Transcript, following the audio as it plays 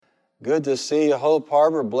Good to see you, Hope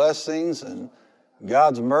Harbor. Blessings and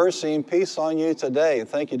God's mercy and peace on you today.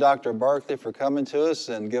 Thank you, Dr. Barkley, for coming to us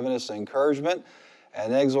and giving us encouragement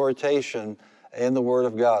and exhortation in the Word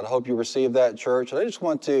of God. I hope you received that, church. I just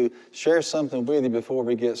want to share something with you before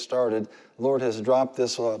we get started. The Lord has dropped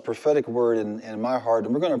this prophetic word in my heart,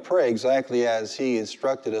 and we're going to pray exactly as He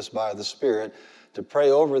instructed us by the Spirit to pray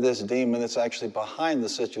over this demon that's actually behind the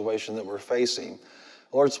situation that we're facing.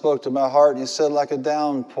 The Lord spoke to my heart, and He said, like a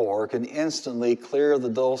downpour can instantly clear the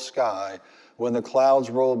dull sky when the clouds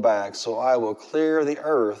roll back, so I will clear the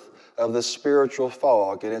earth of the spiritual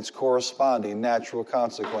fog and its corresponding natural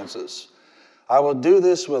consequences. I will do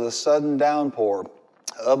this with a sudden downpour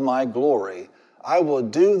of my glory. I will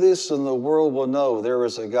do this, and the world will know there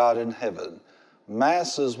is a God in heaven.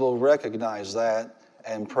 Masses will recognize that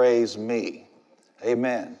and praise me.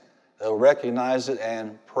 Amen. They'll recognize it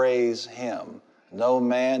and praise Him. No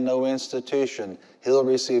man, no institution. He'll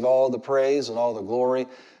receive all the praise and all the glory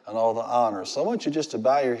and all the honor. So I want you just to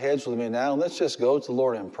bow your heads with me now, and let's just go to the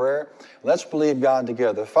Lord in prayer. Let's believe God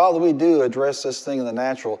together. Father, we do address this thing in the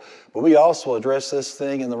natural, but we also address this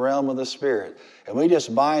thing in the realm of the Spirit. And we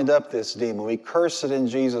just bind up this demon. We curse it in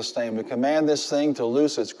Jesus' name. We command this thing to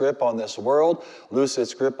loose its grip on this world, loose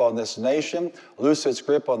its grip on this nation, loose its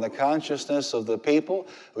grip on the consciousness of the people.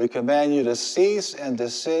 We command you to cease and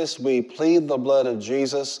desist. We plead the blood of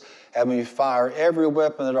Jesus, and we fire every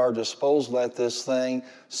weapon at our disposal at this thing.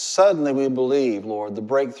 Suddenly we believe, Lord, the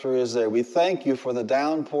breakthrough is there. We thank you for the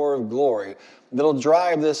downpour of glory that'll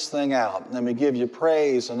drive this thing out. And we give you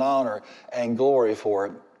praise and honor and glory for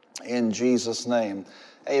it in Jesus' name.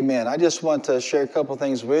 Amen. I just want to share a couple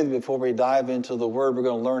things with you before we dive into the Word. We're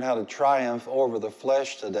going to learn how to triumph over the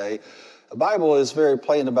flesh today. The Bible is very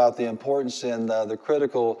plain about the importance and the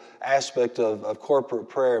critical aspect of corporate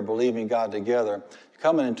prayer and believing God together,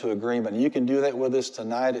 coming into agreement. You can do that with us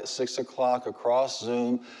tonight at 6 o'clock across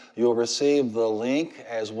Zoom. You'll receive the link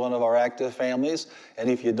as one of our active families. And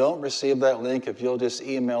if you don't receive that link, if you'll just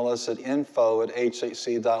email us at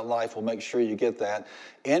info@hhc.life, we'll make sure you get that.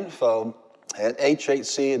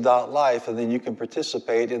 info@hhc.life, and then you can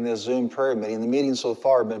participate in this Zoom prayer meeting. The meetings so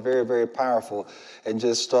far have been very, very powerful and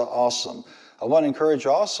just awesome. I want to encourage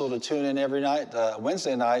you also to tune in every night.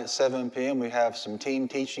 Wednesday night at 7 p.m. we have some team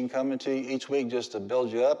teaching coming to you each week just to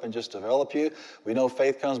build you up and just develop you. We know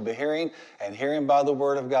faith comes by hearing, and hearing by the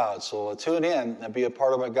Word of God. So tune in and be a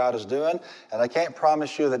part of what God is doing. And I can't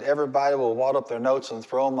promise you that everybody will wad up their notes and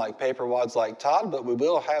throw them like paper wads like Todd, but we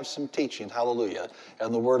will have some teaching, hallelujah,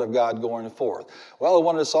 and the Word of God going forth. Well, I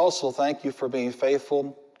want to also thank you for being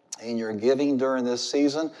faithful in your giving during this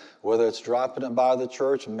season, whether it's dropping it by the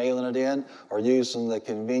church, mailing it in, or using the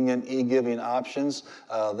convenient e-giving options.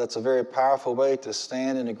 That's a very powerful way to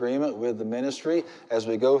stand in agreement with the ministry as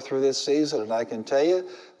we go through this season. And I can tell you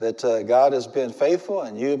that God has been faithful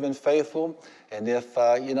and you have been faithful. And if,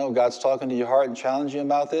 God's talking to your heart and challenging you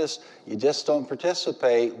about this, you just don't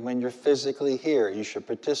participate when you're physically here. You should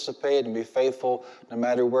participate and be faithful no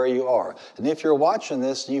matter where you are. And if you're watching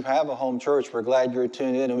this and you have a home church, we're glad you're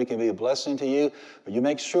tuned in and we can be a blessing to you. But you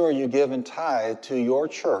make sure you give and tithe to your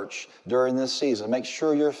church during this season. Make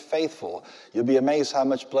sure you're faithful. You'll be amazed how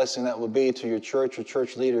much blessing that will be to your church or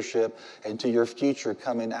church leadership and to your future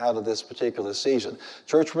coming out of this particular season.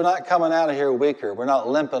 Church, we're not coming out of here weaker. We're not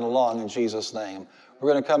limping along in Jesus' name.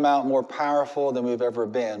 We're going to come out more powerful than we've ever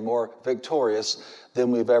been, more victorious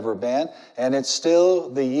than we've ever been. And it's still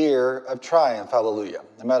the year of triumph, hallelujah.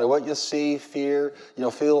 No matter what you see, feel,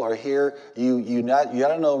 or hear, you got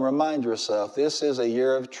to know and remind yourself, this is a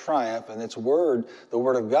year of triumph, and it's the Word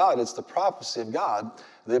of God, it's the prophecy of God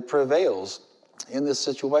that prevails in this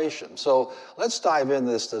situation. So let's dive into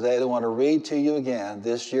this today. I want to read to you again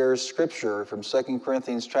this year's scripture from 2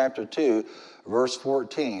 Corinthians chapter 2, verse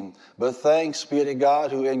 14. But thanks be to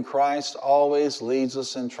God who in Christ always leads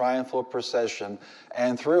us in triumphal procession,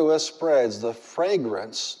 and through us spreads the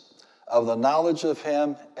fragrance of the knowledge of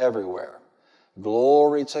Him everywhere.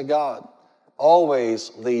 Glory to God.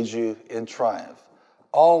 Always leads you in triumph.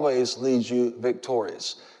 Always leads you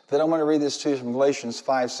victorious. Then I want to read this to you from Galatians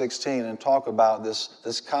 5:16 and talk about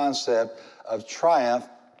this concept of triumph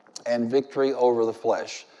and victory over the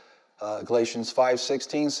flesh. Galatians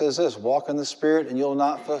 5:16 says this, walk in the Spirit and you'll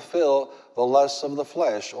not fulfill the lusts of the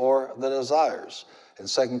flesh or the desires. In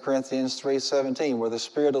 2 Corinthians 3:17, where the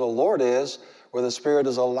Spirit of the Lord is, where the Spirit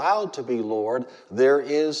is allowed to be Lord, there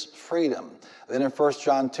is freedom. Then in 1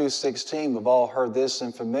 John 2:16, we've all heard this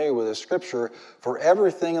and familiar with the scripture, for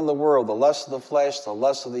everything in the world, the lust of the flesh, the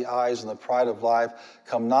lust of the eyes, and the pride of life,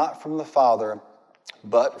 come not from the Father,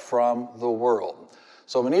 but from the world.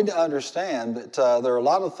 So we need to understand that there are a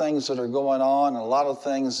lot of things that are going on, and a lot of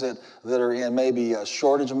things that are in maybe a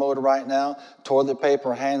shortage mode right now. Toilet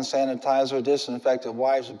paper, hand sanitizer, disinfectant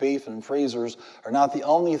wipes, beef, and freezers are not the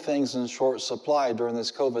only things in short supply during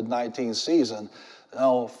this COVID-19 season.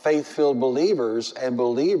 No, faith-filled believers and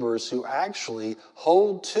believers who actually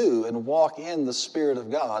hold to and walk in the Spirit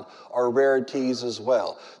of God are rarities as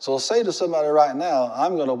well. So say to somebody right now,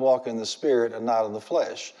 I'm going to walk in the Spirit and not in the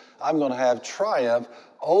flesh. I'm going to have triumph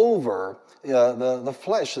over the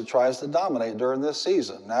flesh that tries to dominate during this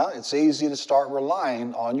season. Now, it's easy to start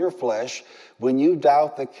relying on your flesh when you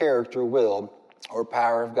doubt the character, will, or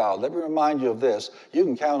power of God. Let me remind you of this. You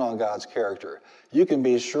can count on God's character. You can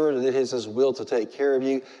be assured that it is His will to take care of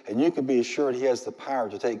you, and you can be assured He has the power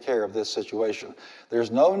to take care of this situation.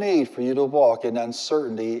 There's no need for you to walk in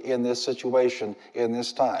uncertainty in this situation, in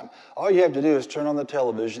this time. All you have to do is turn on the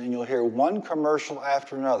television, and you'll hear one commercial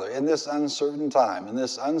after another in this uncertain time, in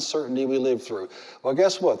this uncertainty we live through. Well,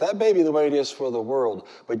 guess what? That may be the way it is for the world,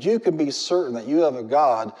 but you can be certain that you have a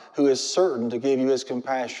God who is certain to give you His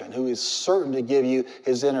compassion, who is certain to give you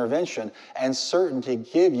His intervention, and certain to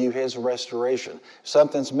give you His restoration. If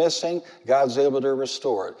something's missing, God's able to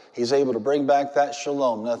restore it. He's able to bring back that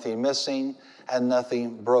shalom, nothing missing and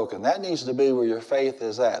nothing broken. That needs to be where your faith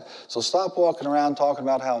is at. So stop walking around talking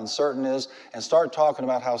about how uncertain it is and start talking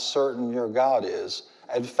about how certain your God is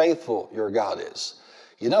and faithful your God is.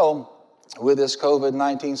 You know, with this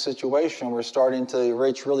COVID-19 situation, we're starting to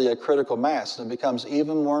reach really a critical mass, and it becomes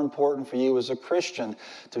even more important for you as a Christian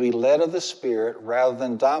to be led of the Spirit rather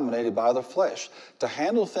than dominated by the flesh, to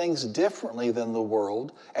handle things differently than the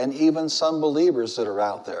world and even some believers that are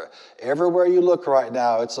out there. Everywhere you look right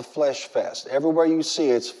now, it's a flesh fest. Everywhere you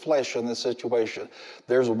see, it's flesh in this situation.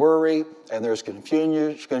 There's worry, and there's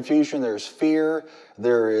confusion, there's fear,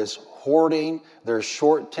 there is hoarding, there's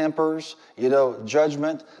short tempers,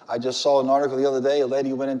 judgment. I just saw an article the other day, a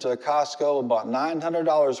lady went into a Costco and bought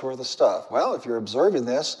 $900 worth of stuff. Well, if you're observing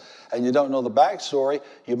this and you don't know the backstory,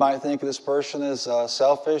 you might think this person is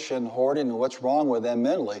selfish and hoarding and what's wrong with them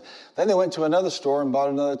mentally. Then they went to another store and bought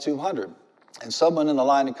another $200. And someone in the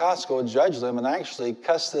line at Costco judged them and actually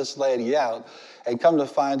cussed this lady out, and come to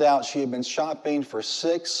find out she had been shopping for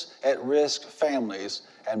 6 at-risk families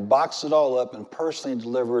and boxed it all up and personally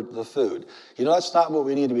delivered the food. That's not what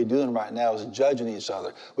we need to be doing right now, is judging each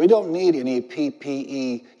other. We don't need any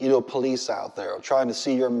PPE, police out there trying to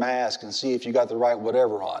see your mask and see if you got the right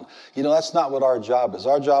whatever on. That's not what our job is.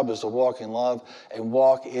 Our job is to walk in love and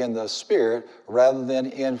walk in the Spirit rather than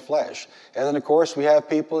in flesh. And then, of course, we have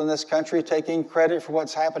people in this country taking credit for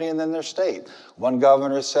what's happening in their state. One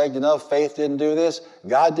governor said, faith didn't do this,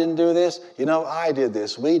 God didn't do this, I did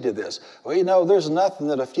this, we did this. Well, there's nothing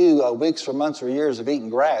that a few weeks or months or years of eating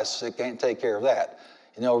grass that can't take care of that.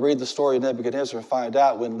 Read the story of Nebuchadnezzar and find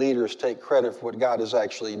out when leaders take credit for what God is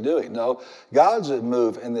actually doing. No, God's at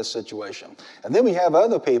move in this situation. And then we have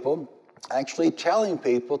other people actually telling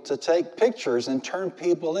people to take pictures and turn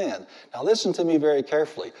people in. Now listen to me very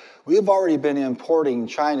carefully. We've already been importing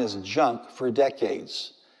China's junk for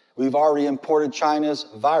decades. We've already imported China's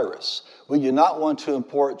virus. We do not want to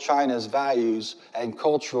import China's values and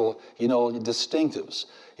cultural, distinctives.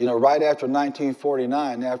 Right after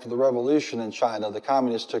 1949, after the revolution in China, the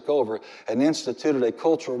communists took over and instituted a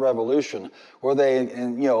cultural revolution where they,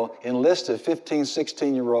 enlisted 15,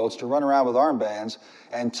 16-year-olds to run around with armbands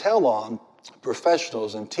and tell on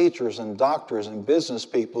professionals and teachers and doctors and business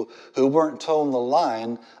people who weren't toeing the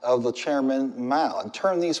line of the Chairman Mao, and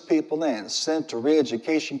turn these people in, sent to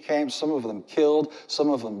re-education camps, some of them killed, some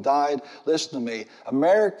of them died. Listen to me,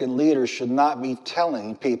 American leaders should not be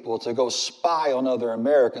telling people to go spy on other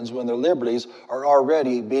Americans when their liberties are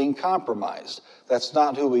already being compromised. That's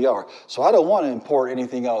not who we are. So I don't want to import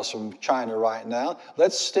anything else from China right now.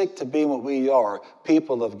 Let's stick to being what we are,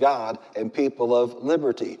 people of God and people of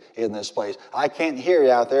liberty in this place. I can't hear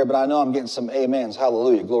you out there, but I know I'm getting some amens.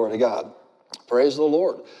 Hallelujah. Glory to God. Praise the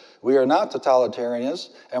Lord. We are not totalitarians,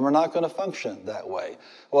 and we're not going to function that way.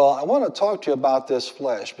 Well, I want to talk to you about this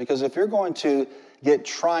flesh, because if you're going to get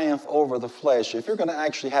triumph over the flesh, if you're going to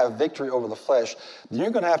actually have victory over the flesh, then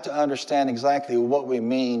you're going to have to understand exactly what we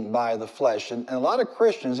mean by the flesh. And a lot of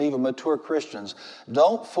Christians, even mature Christians,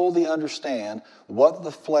 don't fully understand what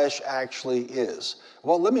the flesh actually is.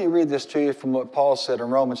 Well, let me read this to you from what Paul said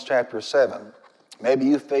in Romans chapter 7. Maybe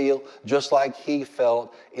you feel just like he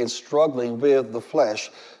felt in struggling with the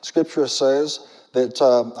flesh. Scripture says that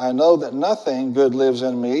I know that nothing good lives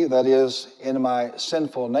in me, that is, in my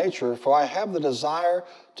sinful nature, for I have the desire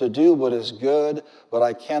to do what is good, but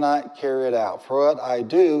I cannot carry it out. For what I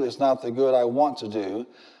do is not the good I want to do.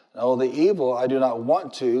 No, the evil I do not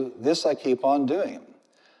want to, this I keep on doing.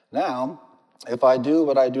 Now, if I do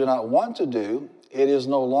what I do not want to do, it is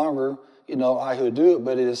no longer, I who do it,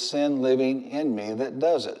 but it is sin living in me that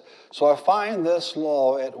does it. So I find this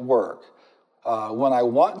law at work. When I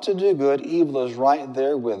want to do good, evil is right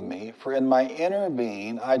there with me. For in my inner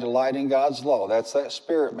being, I delight in God's law. That's that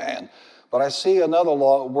spirit man. But I see another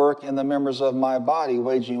law at work in the members of my body,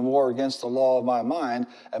 waging war against the law of my mind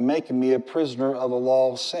and making me a prisoner of the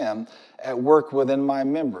law of sin at work within my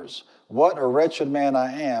members. What a wretched man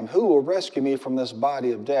I am. Who will rescue me from this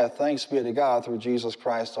body of death? Thanks be to God through Jesus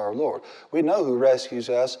Christ our Lord. We know who rescues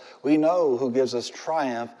us. We know who gives us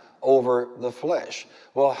triumph over the flesh.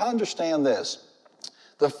 Well, understand this.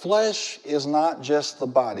 The flesh is not just the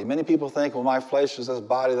body. Many people think, well, my flesh is this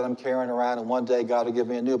body that I'm carrying around and one day God will give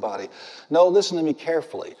me a new body. No, listen to me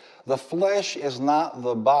carefully. The flesh is not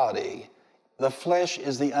the body. The flesh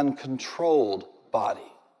is the uncontrolled body.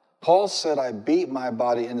 Paul said, I beat my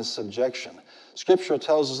body into subjection. Scripture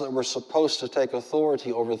tells us that we're supposed to take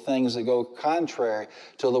authority over things that go contrary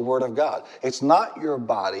to the Word of God. It's not your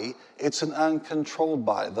body, it's an uncontrolled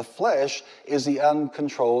body. The flesh is the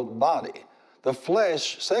uncontrolled body. The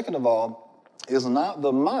flesh, second of all, is not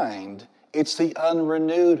the mind, it's the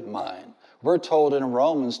unrenewed mind. We're told in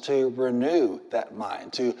Romans to renew that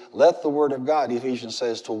mind, to let the Word of God, Ephesians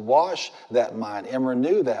says, to wash that mind and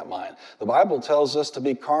renew that mind. The Bible tells us to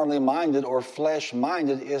be carnally minded or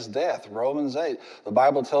flesh-minded is death, Romans 8. The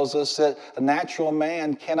Bible tells us that a natural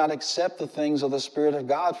man cannot accept the things of the Spirit of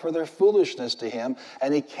God for their foolishness to him,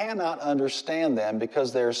 and he cannot understand them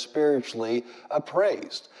because they're spiritually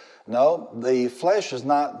appraised. No, the flesh is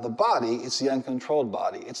not the body, it's the uncontrolled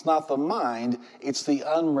body. It's not the mind, it's the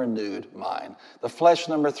unrenewed mind. The flesh,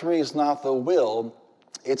 number 3, is not the will,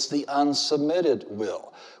 it's the unsubmitted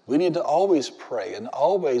will. We need to always pray and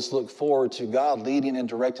always look forward to God leading and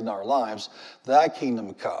directing our lives. Thy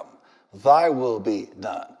kingdom come, thy will be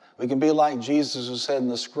done. We can be like Jesus who said in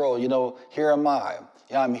the scroll, here am I.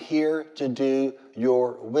 I'm here to do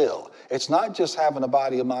your will. It's not just having a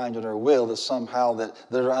body, a mind, and a will that somehow that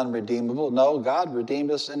are unredeemable. No, God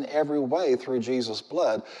redeemed us in every way through Jesus'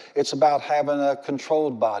 blood. It's about having a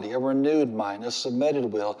controlled body, a renewed mind, a submitted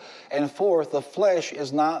will. And fourth, the flesh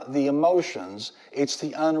is not the emotions, it's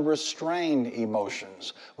the unrestrained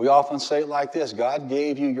emotions. We often say it like this: God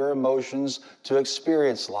gave you your emotions to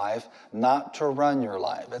experience life, not to run your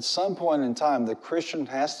life. At some point in time, the Christian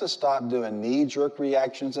has to stop doing knee-jerk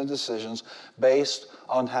reactions and decisions based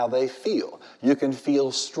on how they feel. You can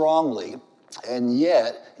feel strongly and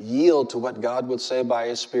yet yield to what God would say by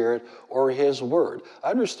His Spirit or His Word.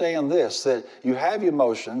 Understand this, that you have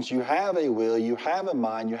emotions, you have a will, you have a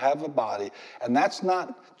mind, you have a body, and that's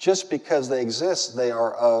not just because they exist, they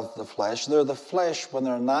are of the flesh. They're the flesh when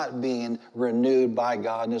they're not being renewed by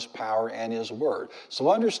God and His power and His Word. So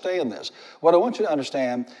understand this. What I want you to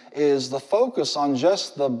understand is the focus on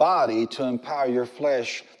just the body to empower your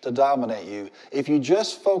flesh to dominate you. If you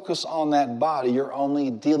just focus on that body, you're only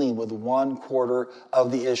dealing with 1/4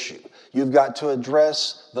 of the issue. You've got to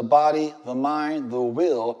address the body, the mind, the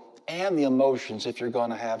will, and the emotions if you're going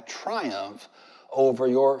to have triumph over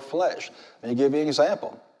your flesh. Let me give you an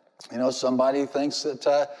example. Somebody thinks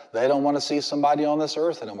that they don't want to see somebody on this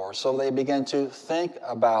earth anymore, so they begin to think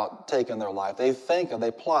about taking their life. They think,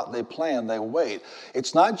 they plot, they plan, they wait.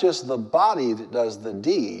 It's not just the body that does the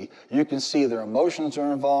deed. You can see their emotions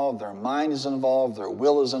are involved, their mind is involved, their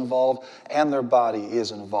will is involved, and their body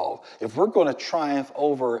is involved. If we're going to triumph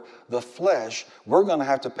over the flesh, we're going to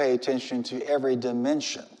have to pay attention to every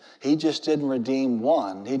dimension. He just didn't redeem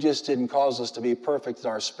one. He just didn't cause us to be perfect in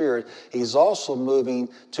our spirit. He's also moving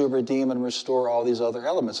to redeem and restore all these other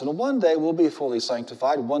elements. And one day we'll be fully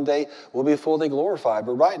sanctified. One day we'll be fully glorified.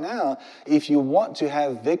 But right now, if you want to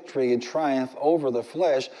have victory and triumph over the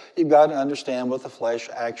flesh, you've got to understand what the flesh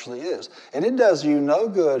actually is. And it does you no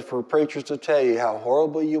good for preachers to tell you how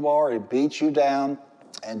horrible you are and beat you down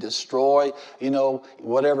and destroy,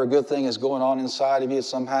 whatever good thing is going on inside of you.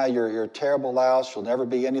 Somehow you're a terrible louse. You'll never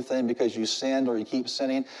be anything because you sinned or you keep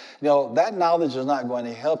sinning. That knowledge is not going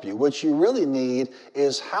to help you. What you really need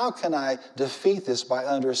is, how can I defeat this by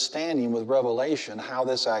understanding with revelation how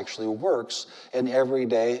this actually works in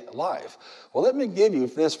everyday life? Well, let me give you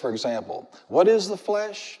this, for example. What is the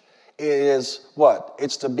flesh? It is what?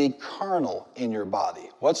 It's to be carnal in your body.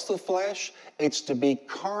 What's the flesh? It's to be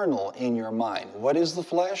carnal in your mind. What is the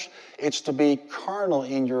flesh? It's to be carnal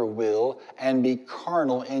in your will and be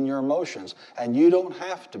carnal in your emotions. And you don't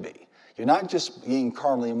have to be. You're not just being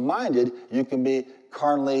carnally minded. You can be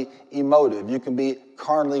carnally emotive. You can be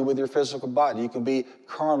carnally with your physical body. You can be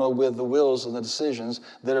carnal with the wills and the decisions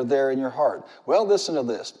that are there in your heart. Well, listen to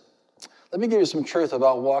this. Let me give you some truth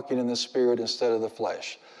about walking in the Spirit instead of the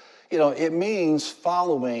flesh. It means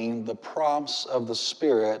following the prompts of the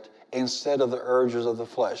Spirit instead of the urges of the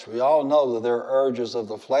flesh. We all know that there are urges of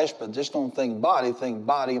the flesh, but just don't think body,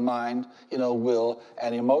 mind, will,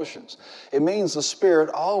 and emotions. It means the Spirit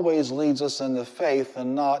always leads us into faith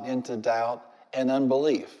and not into doubt and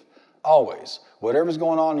unbelief. Always. Whatever's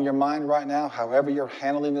going on in your mind right now, however you're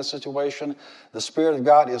handling the situation, the Spirit of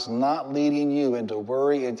God is not leading you into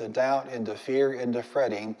worry, into doubt, into fear, into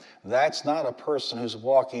fretting. That's not a person who's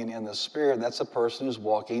walking in the Spirit. That's a person who's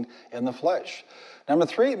walking in the flesh. Number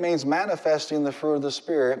 3, it means manifesting the fruit of the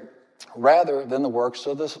Spirit rather than the works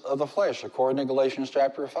of the flesh, according to Galatians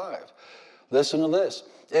chapter 5. Listen to this.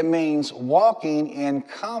 It means walking in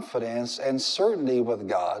confidence and certainty with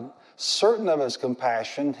God, certain of His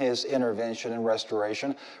compassion, His intervention and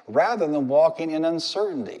restoration, rather than walking in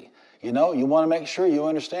uncertainty. You want to make sure you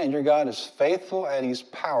understand your God is faithful and He's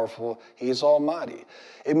powerful. He's almighty.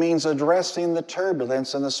 It means addressing the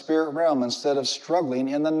turbulence in the spirit realm instead of struggling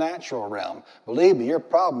in the natural realm. Believe me, your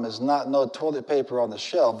problem is not no toilet paper on the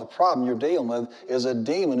shelf. The problem you're dealing with is a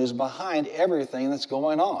demon who's behind everything that's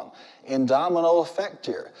going on. In domino effect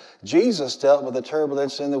here. Jesus dealt with the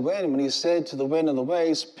turbulence in the wind when He said to the wind and the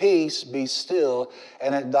waves, "Peace, be still,"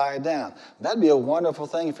 and it died down. That'd be a wonderful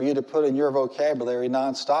thing for you to put in your vocabulary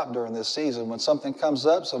nonstop during this season. When something comes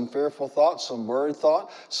up, some fearful thought, some worried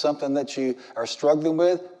thought, something that you are struggling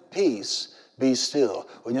with, peace, be still.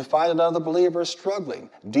 When you find another believer struggling,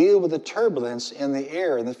 deal with the turbulence in the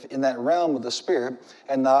air, in that realm of the Spirit,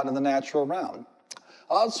 and not in the natural realm.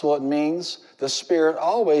 Also, it means the Spirit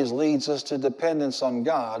always leads us to dependence on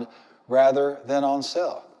God rather than on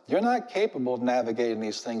self. You're not capable of navigating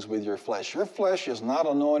these things with your flesh. Your flesh is not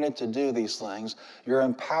anointed to do these things. You're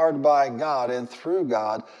empowered by God and through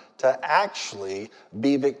God to actually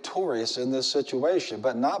be victorious in this situation,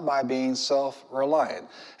 but not by being self-reliant.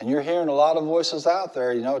 And you're hearing a lot of voices out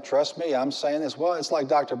there, trust me, I'm saying this. Well, it's like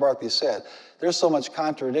Dr. Barkley said, there's so much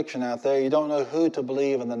contradiction out there, you don't know who to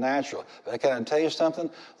believe in the natural. But can I tell you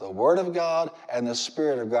something? The Word of God and the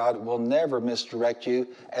Spirit of God will never misdirect you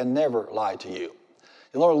and never lie to you.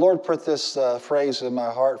 The Lord put this phrase in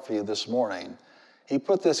my heart for you this morning. He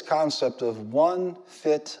put this concept of one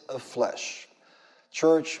fit of flesh.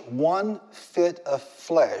 Church, one fit of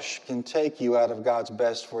flesh can take you out of God's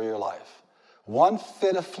best for your life. One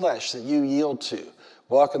fit of flesh that you yield to.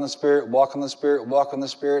 Walk in the Spirit, walk in the Spirit, walk in the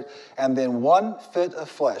Spirit, and then one fit of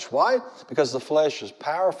flesh. Why? Because the flesh is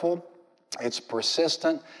powerful, it's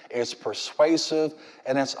persistent, it's persuasive,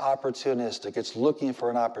 and it's opportunistic. It's looking for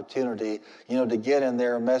an opportunity, to get in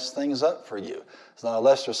there and mess things up for you. So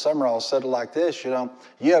Lester Summerall said it like this,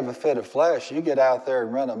 you have a fit of flesh, you get out there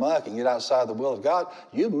and run amok and get outside the will of God,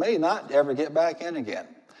 you may not ever get back in again.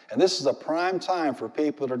 And this is a prime time for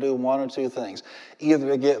people to do one or two things. Either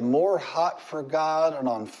to get more hot for God and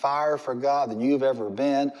on fire for God than you've ever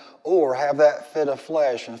been, or have that fit of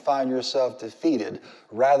flesh and find yourself defeated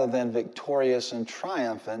rather than victorious and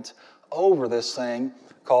triumphant over this thing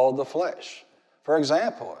called the flesh. For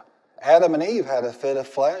example, Adam and Eve had a fit of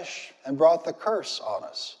flesh and brought the curse on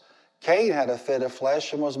us. Cain had a fit of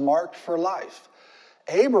flesh and was marked for life.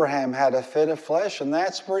 Abraham had a fit of flesh, and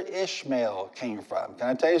that's where Ishmael came from. Can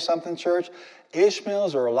I tell you something, church?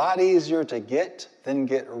 Ishmaels are a lot easier to get than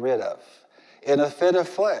get rid of. In a fit of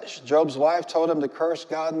flesh, Job's wife told him to curse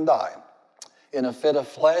God and die. In a fit of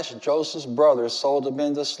flesh, Joseph's brothers sold him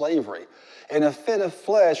into slavery. In a fit of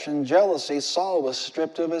flesh and jealousy, Saul was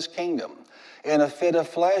stripped of his kingdom. In a fit of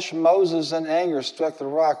flesh, Moses in anger struck the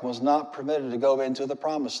rock and was not permitted to go into the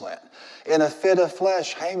promised land. In a fit of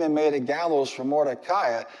flesh, Haman made a gallows for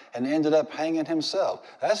Mordecai and ended up hanging himself.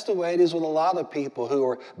 That's the way it is with a lot of people who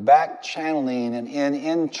are back-channeling and in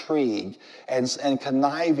intrigue and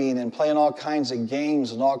conniving and playing all kinds of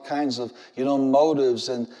games and all kinds of, motives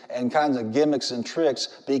and kinds of gimmicks and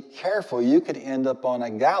tricks. Be careful, you could end up on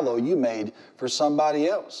a gallows you made for somebody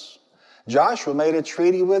else. Joshua made a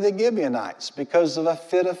treaty with the Gibeonites because of a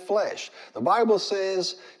fit of flesh. The Bible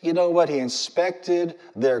says, he inspected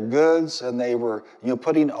their goods and they were,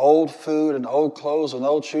 putting old food and old clothes and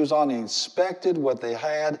old shoes on. He inspected what they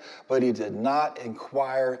had, but he did not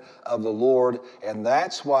inquire of the Lord. And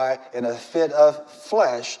that's why in a fit of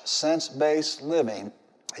flesh, sense-based living,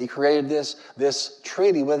 he created this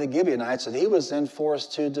treaty with the Gibeonites that he was then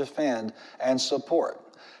forced to defend and support.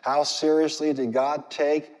 How seriously did God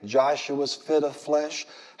take Joshua's fit of flesh?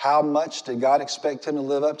 How much did God expect him to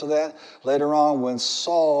live up to that? Later on, when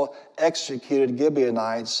Saul executed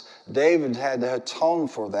Gibeonites, David had to atone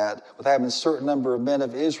for that with having a certain number of men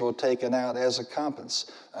of Israel taken out as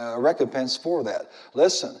a recompense for that.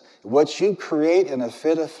 Listen, what you create in a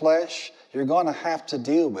fit of flesh you're going to have to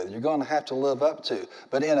deal with. You're going to have to live up to.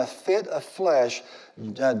 But in a fit of flesh,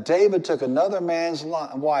 David took another man's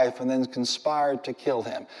wife and then conspired to kill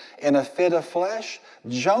him. In a fit of flesh,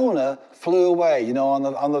 Jonah flew away,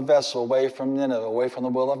 on the vessel away from Nineveh, away from the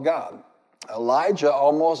will of God. Elijah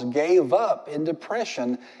almost gave up in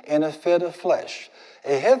depression in a fit of flesh.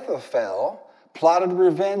 Ahithophel plotted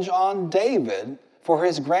revenge on David for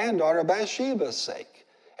his granddaughter Bathsheba's sake,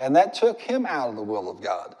 and that took him out of the will of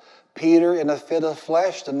God. Peter, in a fit of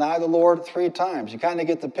flesh, denied the Lord 3 times. You kind of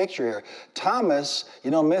get the picture here. Thomas,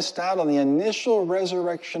 missed out on the initial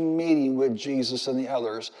resurrection meeting with Jesus and the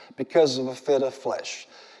others because of a fit of flesh.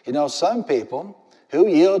 Some people who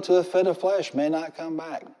yield to a fit of flesh may not come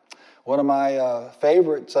back. One of my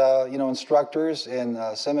favorite, instructors in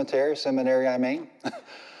seminary,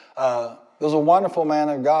 was a wonderful man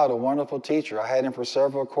of God, a wonderful teacher. I had him for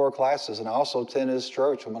several core classes, and I also attended his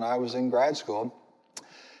church when I was in grad school.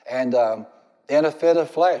 And in a fit of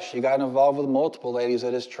flesh, he got involved with multiple ladies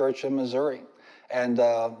at his church in Missouri. And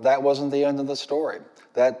that wasn't the end of the story.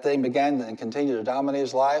 That thing began and continued to dominate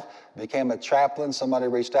his life, became a chaplain. Somebody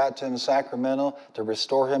reached out to him in Sacramento to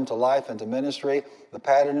restore him to life and to ministry. The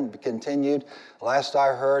pattern continued. Last I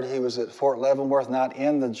heard, he was at Fort Leavenworth, not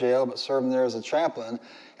in the jail, but serving there as a chaplain.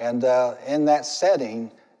 And in that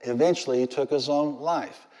setting, eventually he took his own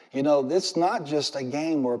life. It's not just a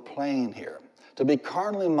game we're playing here. To be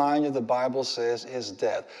carnally minded, the Bible says, is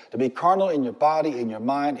death. To be carnal in your body, in your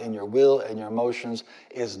mind, in your will, and your emotions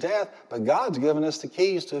is death. But God's given us the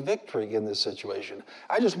keys to victory in this situation.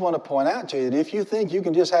 I just want to point out to you that if you think you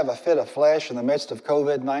can just have a fit of flesh in the midst of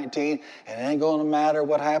COVID-19 and it ain't going to matter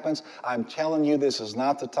what happens, I'm telling you this is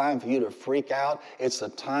not the time for you to freak out. It's the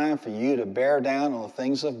time for you to bear down on the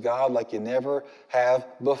things of God like you never have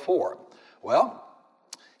before. Well,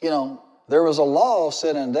 there was a law of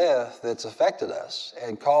sin and death that's affected us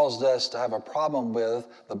and caused us to have a problem with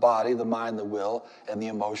the body, the mind, the will, and the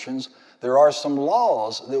emotions. There are some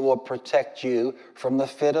laws that will protect you from the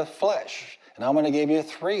fit of flesh. And I'm going to give you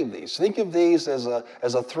 3 of these. Think of these as a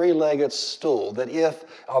 3-legged stool, that if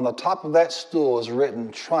on the top of that stool is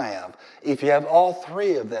written triumph, if you have all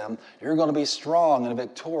 3 of them, you're going to be strong and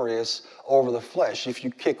victorious over the flesh. If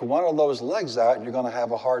you kick one of those legs out, you're going to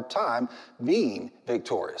have a hard time being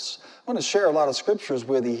victorious. I'm going to share a lot of scriptures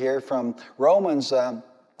with you here from Romans,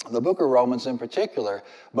 the book of Romans in particular,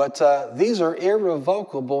 but these are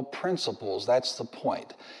irrevocable principles. That's the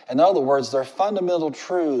point. In other words, they're fundamental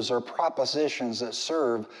truths or propositions that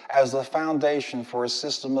serve as the foundation for a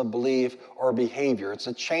system of belief or behavior. It's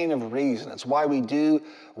a chain of reason. It's why we do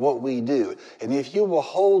what we do. And if you will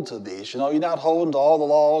hold to these, you're not holding to all the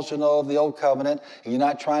laws, of the old covenant, and you're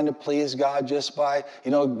not trying to please God just by,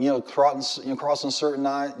 crossing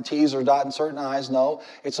certain T's or dotting certain I's. No,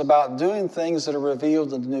 it's about doing things that are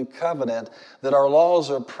revealed in the new covenant, that our laws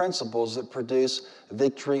are principles that produce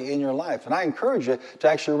victory in your life. And I encourage you to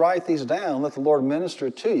actually write these down, let the Lord minister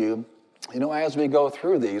to you, as we go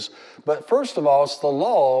through these. But first of all, it's the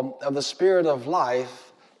law of the Spirit of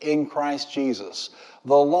life in Christ Jesus.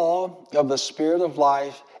 The law of the Spirit of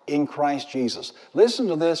life in Christ Jesus. Listen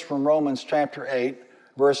to this from Romans chapter 8,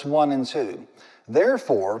 verse 1 and 2.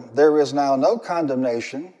 Therefore, there is now no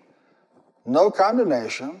condemnation.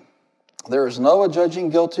 There is no judging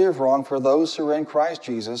guilty of wrong for those who are in Christ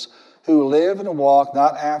Jesus, who live and walk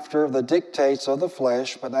not after the dictates of the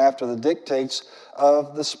flesh, but after the dictates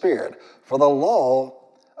of the Spirit. For the law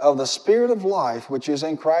of the Spirit of life, which is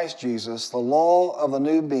in Christ Jesus, the law of the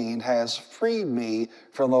new being, has freed me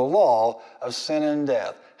from the law of sin and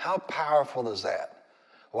death. How powerful is that?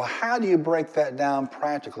 Well, how do you break that down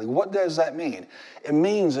practically? What does that mean? It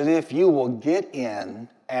means that if you will get in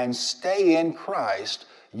and stay in Christ,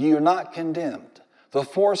 you're not condemned. The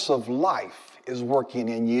force of life is working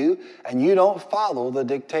in you, and you don't follow the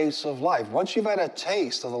dictates of life. Once you've had a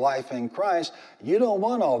taste of the life in Christ, you don't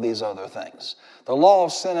want all these other things. The law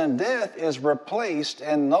of sin and death is replaced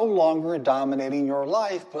and no longer dominating your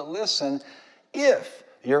life. But listen, if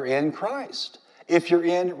you're in Christ, if you're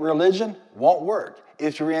in religion, won't work.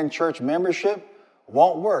 If you're in church membership,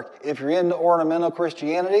 won't work. If you're into ornamental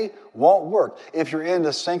Christianity, won't work. If you're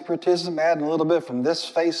into syncretism, adding a little bit from this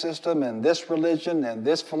faith system and this religion and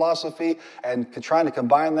this philosophy and trying to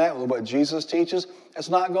combine that with what Jesus teaches, it's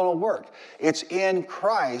not going to work. It's in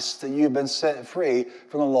Christ that you've been set free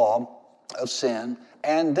from the law of sin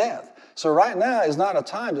and death. So right now is not a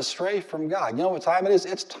time to stray from God. You know what time it is?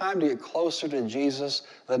 It's time to get closer to Jesus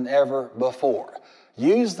than ever before.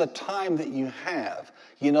 Use the time that you have.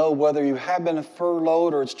 You know, whether you have been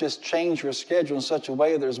furloughed or it's just changed your schedule in such a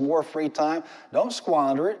way there's more free time, don't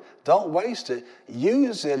squander it. Don't waste it.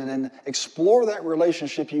 Use it and explore that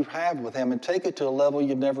relationship you have with Him and take it to a level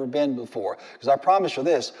you've never been before. Because I promise you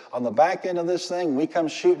this, on the back end of this thing, we come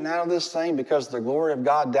shooting out of this thing because the glory of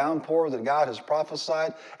God downpour that God has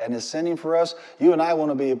prophesied and is sending for us. You and I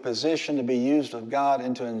want to be in a position to be used of God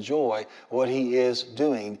and to enjoy what He is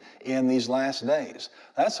doing in these last days.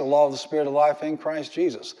 That's the law of the Spirit of life in Christ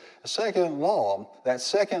Jesus. The second law, that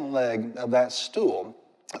second leg of that stool,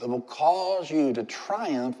 that will cause you to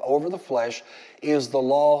triumph over the flesh is the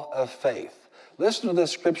law of faith. Listen to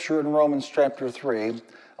this scripture in Romans chapter 3. I'm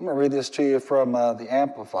going to read this to you from the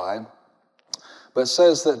Amplified. But it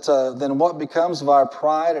says that then what becomes of our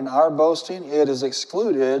pride and our boasting? It is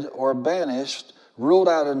excluded or banished, ruled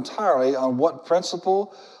out entirely on what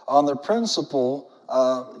principle? On the principle,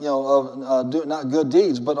 of not good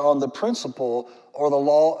deeds, but on the principle or the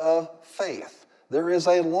law of faith. There is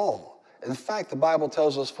a law. In fact, the Bible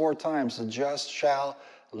tells us 4 times, the just shall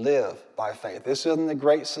live by faith. This isn't a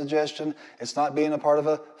great suggestion. It's not being a part of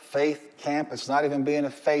a faith camp. It's not even being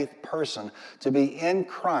a faith person. To be in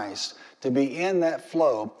Christ, to be in that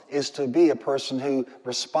flow, is to be a person who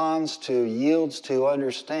responds to, yields to,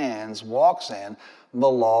 understands, walks in the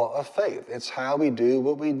law of faith. It's how we do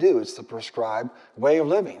what we do. It's the prescribed way of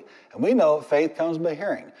living. And we know faith comes by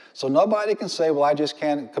hearing. So nobody can say, well, I just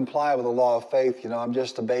can't comply with the law of faith. I'm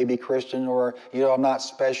just a baby Christian, or, I'm not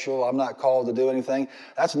special. I'm not called to do anything.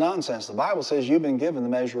 That's nonsense. The Bible says you've been given the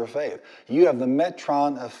measure of faith. You have the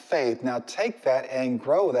metron of faith. Now take that and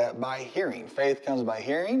grow that by hearing. Faith comes by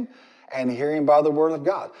hearing, and hearing by the Word of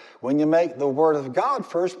God. When you make the Word of God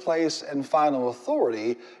first place and final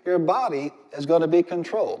authority, your body is going to be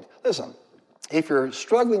controlled. Listen, if you're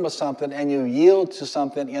struggling with something and you yield to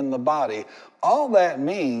something in the body, all that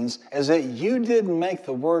means is that you didn't make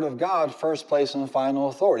the Word of God first place and final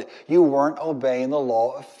authority. You weren't obeying the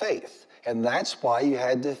law of faith. And that's why you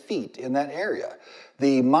had defeat in that area.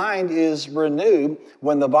 The mind is renewed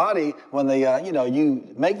when the body,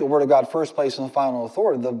 you make the Word of God first place and final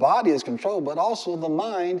authority. The body is controlled, but also the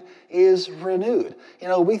mind is renewed.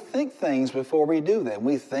 We think things before we do them.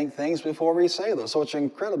 We think things before we say them. So it's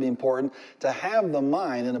incredibly important to have the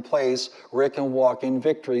mind in a place where it can walk in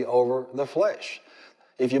victory over the flesh.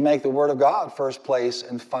 If you make the Word of God first place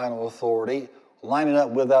and final authority, lining up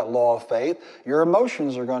with that law of faith, your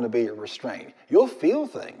emotions are going to be restrained. You'll feel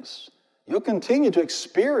things. You'll continue to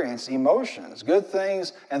experience emotions, good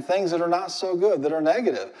things and things that are not so good, that are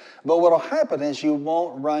negative. But what will happen is you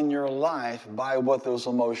won't run your life by what those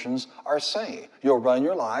emotions are saying. You'll run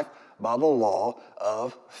your life by the law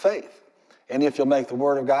of faith. And if you'll make the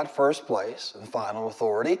Word of God first place and final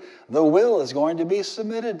authority, the will is going to be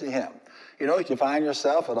submitted to Him. If you find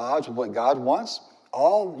yourself at odds with what God wants,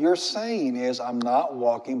 all you're saying is, I'm not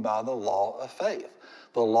walking by the law of faith.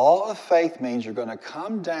 The law of faith means you're going to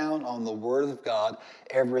come down on the Word of God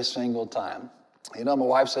every single time. My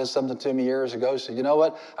wife said something to me years ago. She said, you know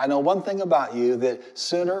what? I know one thing about you, that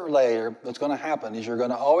sooner or later what's going to happen is you're going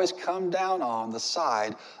to always come down on the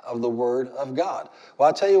side of the Word of God. Well,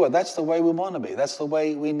 I'll tell you what, that's the way we want to be. That's the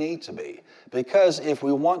way we need to be. Because if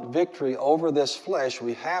we want victory over this flesh,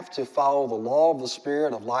 we have to follow the law of the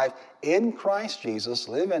Spirit of life in Christ Jesus,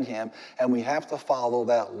 live in Him, and we have to follow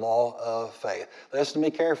that law of faith. Listen to me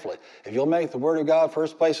carefully. If you'll make the Word of God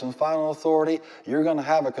first place and final authority, you're going to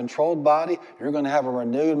have a controlled body, you're going to have a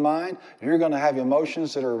renewed mind, you're going to have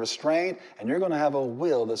emotions that are restrained, and you're going to have a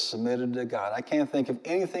will that's submitted to God. I can't think of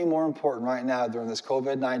anything more important right now during this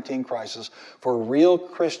COVID-19 crisis for real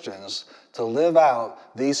Christians to live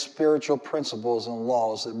out these spiritual principles and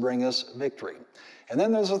laws that bring us victory. And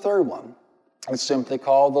then there's a third one. It's simply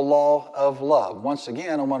called the law of love. Once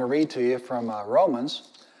again, I want to read to you from Romans,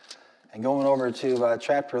 and going over to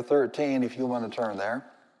chapter 13, if you want to turn there.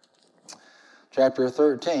 Chapter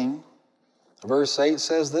 13, verse 8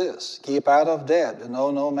 says this, keep out of debt and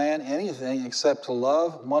owe no man anything except to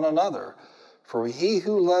love one another. For he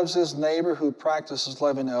who loves his neighbor, who practices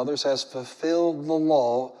loving others, has fulfilled the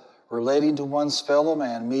law relating to one's fellow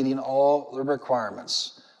man, meeting all the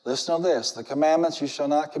requirements. Listen to this, the commandments, you shall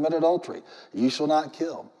not commit adultery, you shall not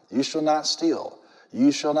kill, you shall not steal,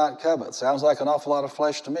 you shall not covet. Sounds like an awful lot of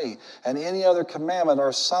flesh to me. And any other commandment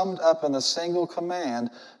are summed up in the single command,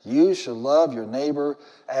 you shall love your neighbor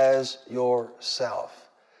as yourself.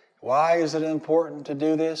 Why is it important to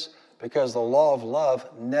do this? Because the law of love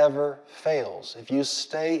never fails. If you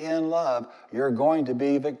stay in love, you're going to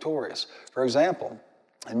be victorious. For example,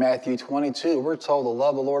 in Matthew 22, we're told to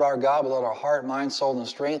love the Lord our God with all our heart, mind, soul, and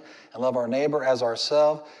strength, and love our neighbor as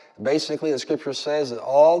ourselves. Basically, the Scripture says that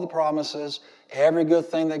all the promises every good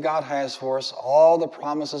thing that God has for us, all the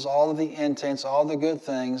promises, all of the intents, all the good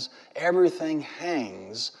things, everything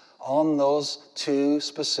hangs on those two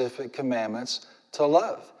specific commandments to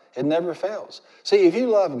love. It never fails. See, if you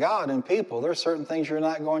love God and people, there are certain things you're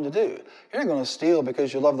not going to do. You're not going to steal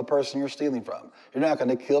because you love the person you're stealing from. You're not going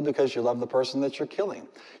to kill because you love the person that you're killing.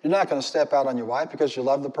 You're not going to step out on your wife because you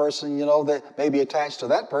love the person, that may be attached to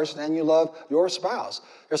that person and you love your spouse.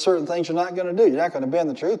 There's certain things you're not going to do. You're not going to bend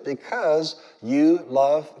the truth because you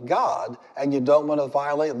love God and you don't want to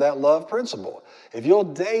violate that love principle. If you'll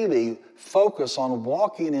daily focus on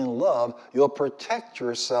walking in love, you'll protect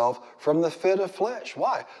yourself from the fit of flesh.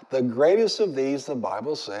 Why? The greatest of these, the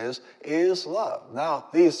Bible says, is love. Now,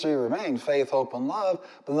 these three remain, faith, hope, and love,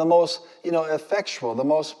 but the most, effectual, the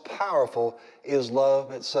most powerful is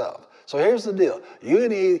love itself. So here's the deal.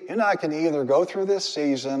 You and I can either go through this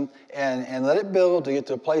season and let it build to get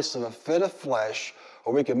to a place of a fit of flesh,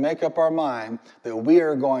 or we can make up our mind that we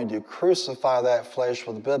are going to crucify that flesh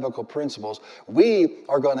with biblical principles. We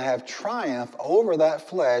are going to have triumph over that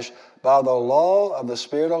flesh by the law of the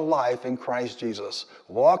Spirit of life in Christ Jesus,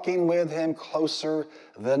 walking with Him closer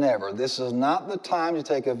than ever. This is not the time to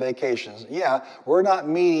take a vacation. Yeah, we're not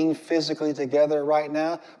meeting physically together right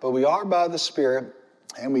now, but we are by the Spirit,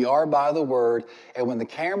 and we are by the Word. And when the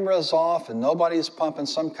camera is off and nobody's pumping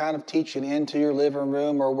some kind of teaching into your living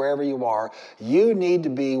room or wherever you are, you need to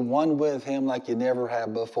be one with Him like you never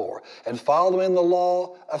have before. And following the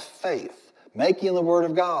law of faith, making the Word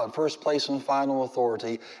of God first place and final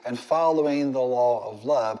authority, and following the law of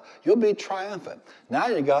love, you'll be triumphant. Now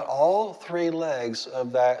you got all three legs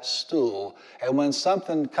of that stool, and when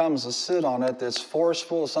something comes to sit on it that's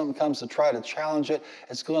forceful, something comes to try to challenge it,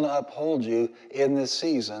 it's going to uphold you in this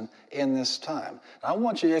season, in this time. And I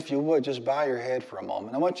want you, if you would, just bow your head for a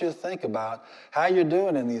moment. I want you to think about how you're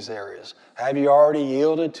doing in these areas. Have you already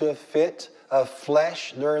yielded to a fit of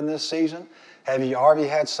flesh during this season? Have you already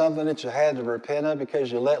had something that you had to repent of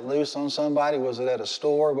because you let loose on somebody? Was it at a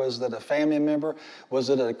store? Was it at a family member?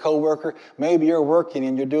 Was it at a coworker? Maybe you're working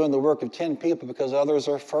and you're doing the work of 10 people because others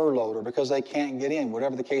are furloughed or because they can't get in,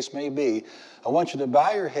 whatever the case may be. I want you to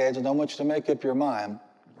bow your heads and I want you to make up your mind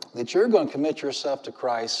that you're going to commit yourself to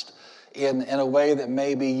Christ in a way that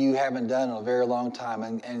maybe you haven't done in a very long time.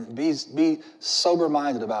 And be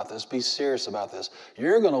sober-minded about this. Be serious about this.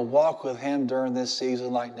 You're going to walk with Him during this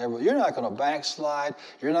season like never. You're not going to backslide.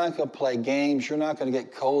 You're not going to play games. You're not going to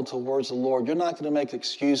get cold towards the Lord. You're not going to make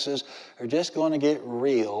excuses. You're just going to get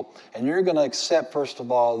real. And you're going to accept, first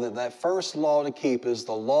of all, that first law to keep is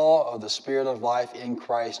the law of the Spirit of life in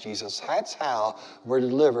Christ Jesus. That's how we're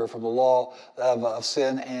delivered from the law of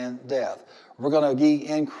sin and death. We're going to be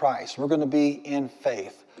in Christ. We're going to be in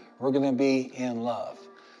faith. We're going to be in love.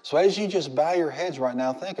 So as you just bow your heads right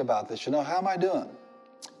now, think about this. How am I doing?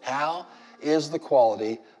 How is the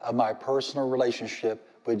quality of my personal relationship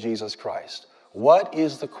with Jesus Christ? What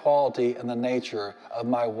is the quality and the nature of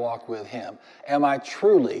my walk with Him? Am I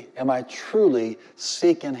truly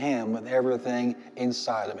seeking Him with everything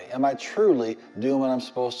inside of me? Am I truly doing what I'm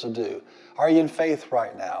supposed to do? Are you in faith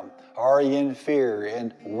right now? Are you in fear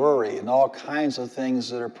and worry and all kinds of things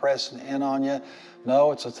that are pressing in on you?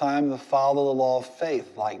 No, it's a time to follow the law of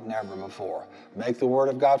faith like never before. Make the Word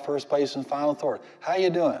of God first place and final authority. How you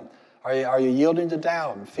doing? Are you yielding to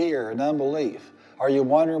doubt and fear and unbelief? Are you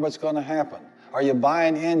wondering what's going to happen? Are you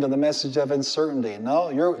buying into the message of uncertainty? No,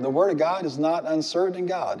 the Word of God is not uncertain, and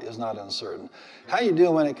God is not uncertain. How you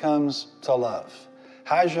doing when it comes to love?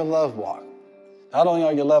 How's your love walk? Not only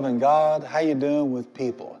are you loving God, how you doing with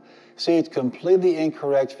people? See, it's completely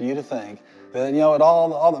incorrect for you to think that,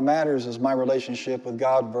 all that matters is my relationship with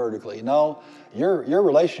God vertically. No, your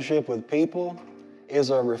relationship with people is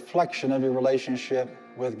a reflection of your relationship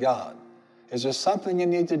with God. Is there something you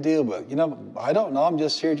need to deal with? I don't know. I'm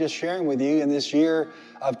just here sharing with you in this year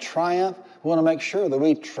of triumph. We want to make sure that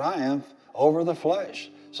we triumph over the flesh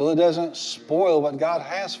so that it doesn't spoil what God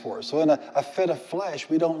has for us. So in a fit of flesh,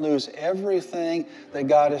 we don't lose everything that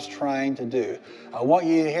God is trying to do. I want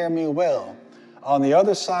you to hear me well. On the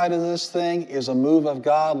other side of this thing is a move of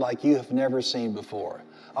God like you have never seen before.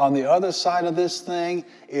 On the other side of this thing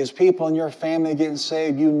is people in your family getting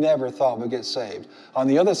saved you never thought would get saved. On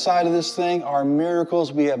the other side of this thing are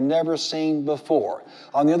miracles we have never seen before.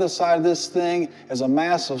 On the other side of this thing is a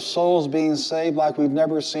mass of souls being saved like we've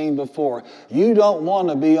never seen before. You don't want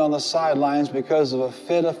to be on the sidelines because of a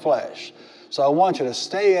fit of flesh. So I want you to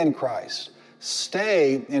stay in Christ,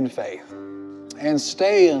 stay in faith, and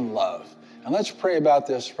stay in love. And let's pray about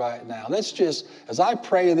this right now. Let's just, as I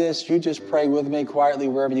pray this, you just pray with me quietly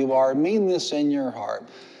wherever you are. Mean this in your heart.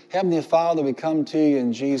 Heavenly Father, we come to you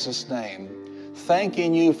in Jesus' name.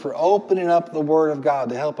 thanking you for opening up the Word of God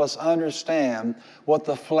to help us understand what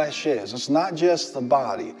the flesh is. It's not just the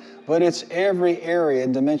body, but it's every area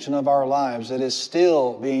and dimension of our lives that is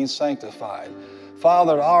still being sanctified.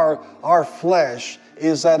 Father, our flesh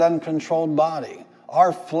is that uncontrolled body.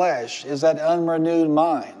 Our flesh is that unrenewed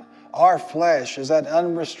mind. Our flesh is that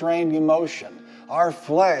unrestrained emotion. Our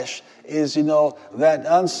flesh is, that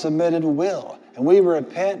unsubmitted will. And we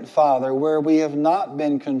repent, Father, where we have not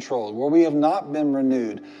been controlled, where we have not been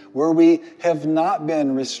renewed, where we have not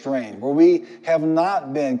been restrained, where we have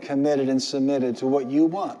not been committed and submitted to what you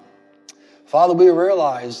want. Father, we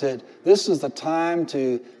realize that this is the time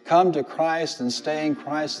to come to Christ and stay in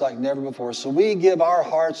Christ like never before. So we give our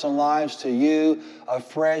hearts and lives to you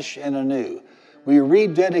afresh and anew. We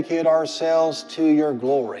rededicate ourselves to your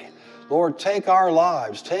glory. Lord, take our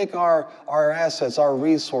lives, take our assets, our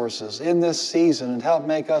resources in this season and help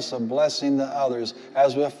make us a blessing to others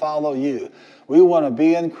as we follow you. We want to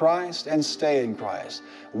be in Christ and stay in Christ.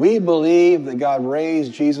 We believe that God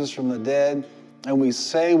raised Jesus from the dead, and we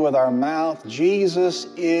say with our mouth, Jesus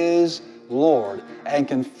is Lord, and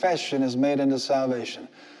confession is made unto salvation.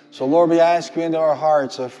 So Lord, we ask you into our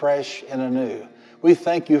hearts afresh and anew. We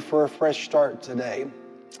thank you for a fresh start today,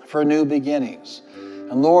 for new beginnings.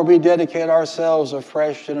 And Lord, we dedicate ourselves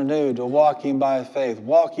afresh and anew to walking by faith,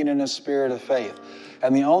 walking in a spirit of faith.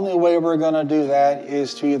 And the only way we're going to do that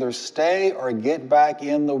is to either stay or get back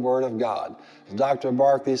in the Word of God. As Dr.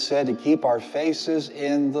 Barclay said, to keep our faces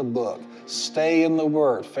in the book. Stay in the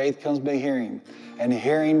Word. Faith comes by hearing, and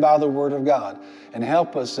hearing by the Word of God. And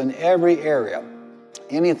help us in every area.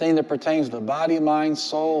 Anything that pertains to body, mind,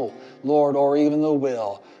 soul, Lord, or even the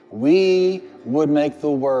will, we would make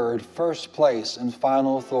the Word first place and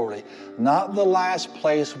final authority. Not the last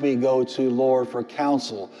place we go to, Lord, for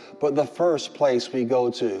counsel, but the first place we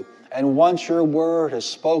go to. And once your Word is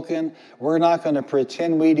spoken, we're not going to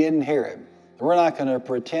pretend we didn't hear it. We're not going to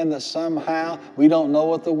pretend that somehow we don't know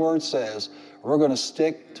what the Word says. We're going to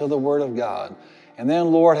stick to the Word of God. And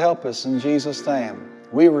then, Lord, help us in Jesus' name.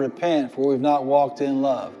 We repent for we've not walked in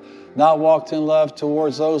love. Not walked in love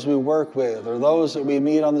towards those we work with, or those that we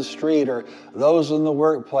meet on the street, or those in the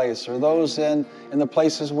workplace, or those in the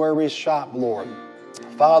places where we shop, Lord.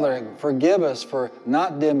 Father, forgive us for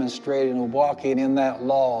not demonstrating and walking in that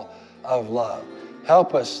law of love.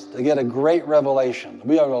 Help us to get a great revelation.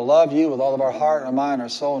 We are to love you with all of our heart, our mind, our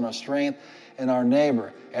soul, and our strength, and our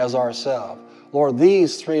neighbor as ourselves. Lord,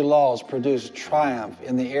 these three laws produce triumph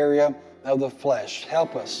in the area of the flesh.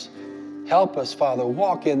 Help us. Help us, Father,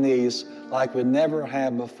 walk in these like we never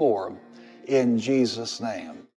have before. In Jesus' name.